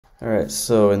Alright,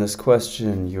 so in this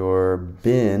question, your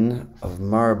bin of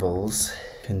marbles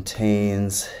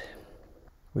contains,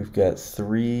 we've got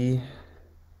 3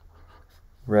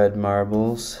 red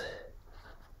marbles,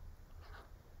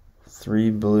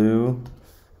 3 blue,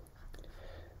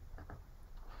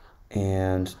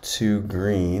 and 2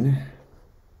 green.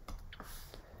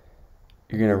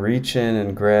 You're going to reach in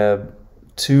and grab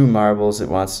 2 marbles. It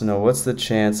wants to know what's the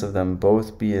chance of them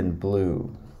both being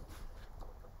blue.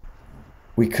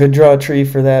 We could draw a tree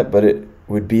for that, but it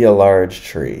would be a large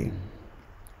tree.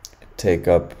 It'd take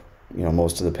up,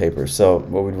 most of the paper. So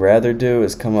what we'd rather do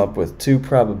is come up with 2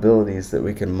 probabilities that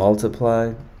we can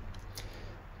multiply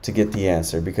to get the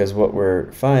answer, because what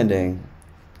we're finding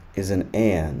is an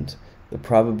and. The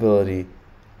probability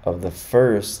of the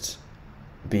first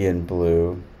being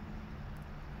blue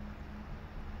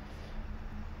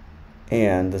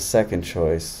and the second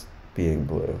choice being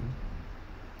blue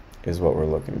is what we're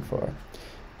looking for.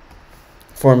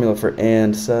 Formula for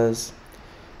and says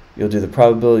you'll do the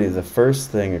probability of the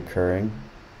first thing occurring,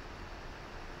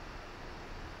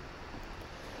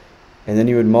 and then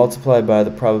you would multiply by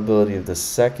the probability of the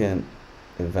second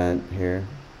event here.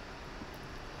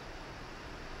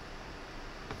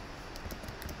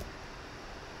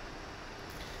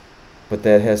 But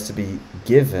that has to be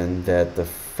given that the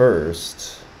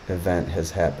first event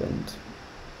has happened.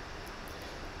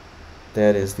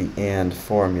 That is the and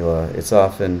formula. It's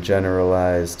often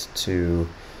generalized to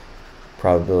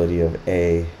probability of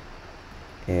A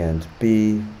and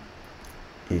B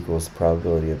equals the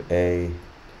probability of A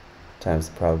times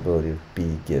the probability of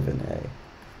B given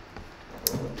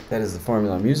A. That is the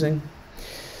formula I'm using.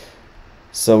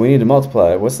 So we need to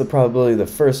multiply. What's the probability of the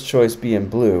first choice being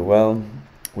blue? Well,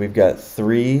 we've got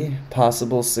 3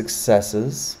 possible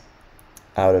successes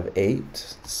out of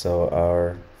 8. So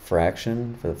our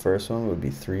fraction for the first one would be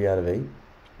 3 out of 8.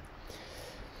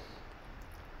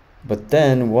 But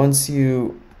then once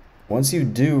you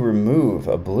do remove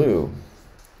a blue,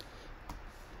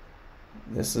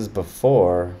 this is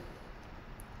before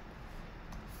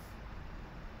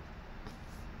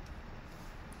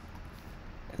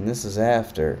and this is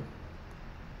after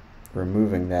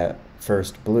removing that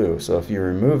first blue. So if you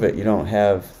remove it, you don't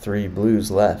have 3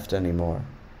 blues left anymore.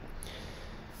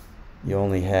 You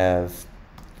only have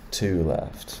 2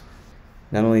 left.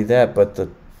 Not only that, but the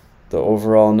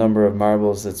overall number of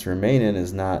marbles that's remaining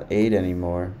is not 8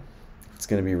 anymore. It's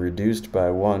going to be reduced by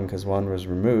 1 because 1 was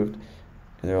removed,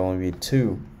 and there will only be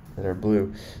 2 that are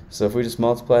blue. So if we just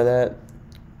multiply that,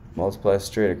 multiply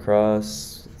straight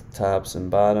across tops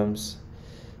and bottoms,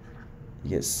 you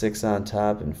get 6 on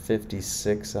top and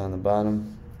 56 on the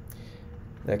bottom.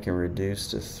 That can reduce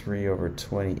to 3 over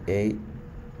 28.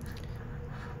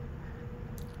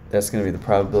 That's going to be the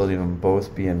probability of them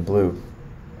both being blue.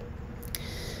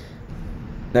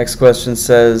 Next question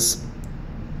says,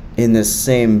 in this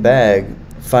same bag,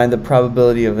 find the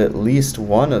probability of at least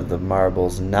one of the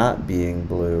marbles not being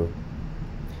blue.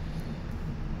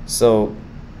 So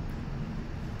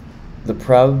the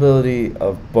probability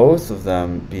of both of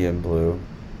them being blue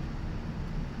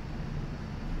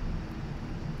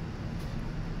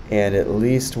and at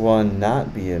least one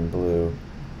not being blue,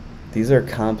 these are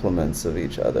complements of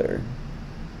each other.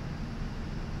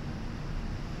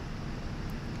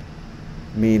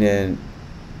 Meaning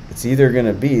it's either going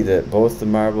to be that both the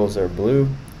marbles are blue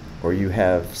or you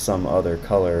have some other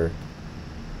color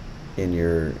in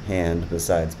your hand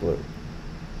besides blue.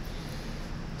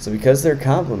 So because they're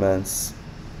complements,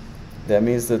 that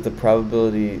means that the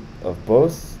probability of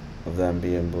both of them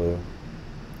being blue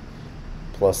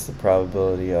plus the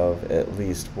probability of at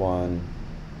least one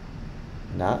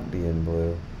not being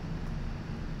blue,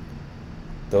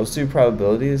 those 2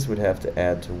 probabilities would have to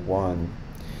add to 1.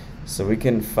 So we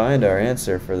can find our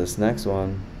answer for this next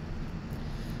one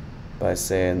by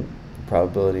saying the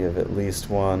probability of at least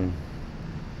one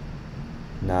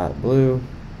not blue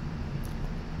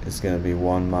is going to be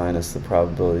 1 minus the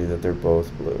probability that they're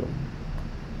both blue.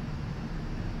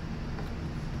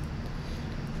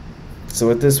 So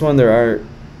with this one,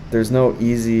 there's no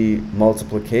easy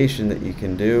multiplication that you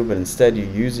can do, but instead you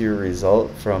use your result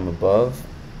from above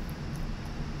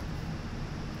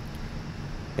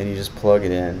and you just plug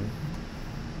it in.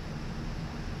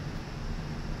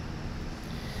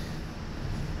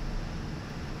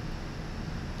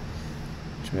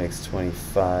 Which makes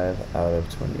 25 out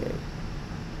of 28.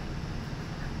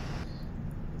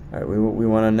 Alright, we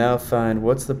want to now find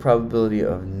what's the probability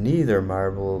of neither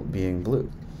marble being blue.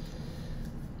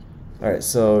 Alright,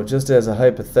 so just as a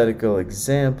hypothetical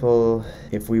example,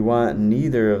 if we want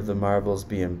neither of the marbles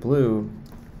being blue,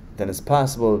 then it's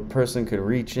possible a person could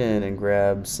reach in and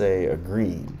grab, say, a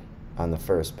green on the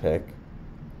first pick.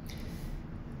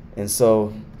 And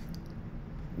so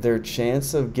their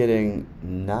chance of getting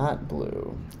not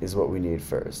blue is what we need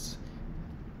first.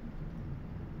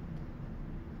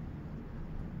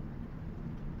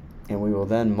 And we will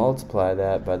then multiply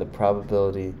that by the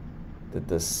probability that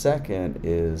the second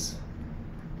is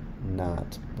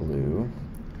not blue,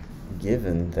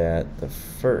 given that the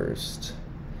first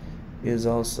is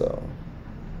also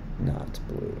not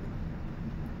blue.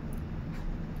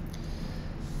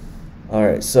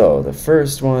 Alright, so the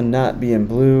first one not being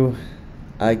blue,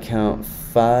 I count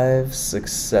 5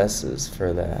 successes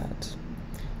for that.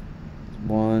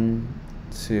 1,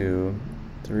 2,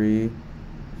 3,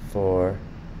 4,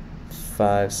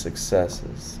 5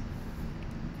 successes.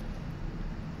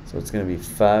 So it's going to be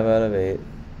 5 out of 8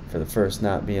 for the first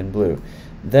not being blue.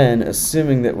 Then,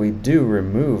 assuming that we do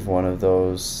remove one of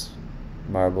those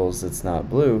marbles that's not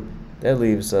blue, that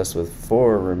leaves us with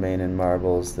 4 remaining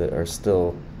marbles that are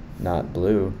still not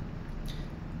blue.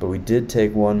 But we did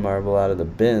take 1 marble out of the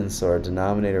bin, so our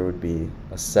denominator would be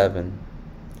a 7.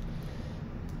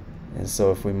 And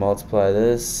so if we multiply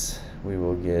this, we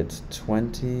will get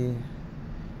 20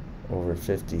 over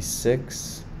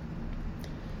 56,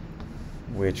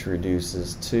 which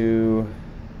reduces to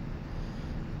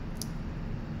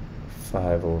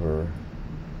 5 over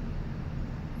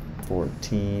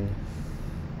 14,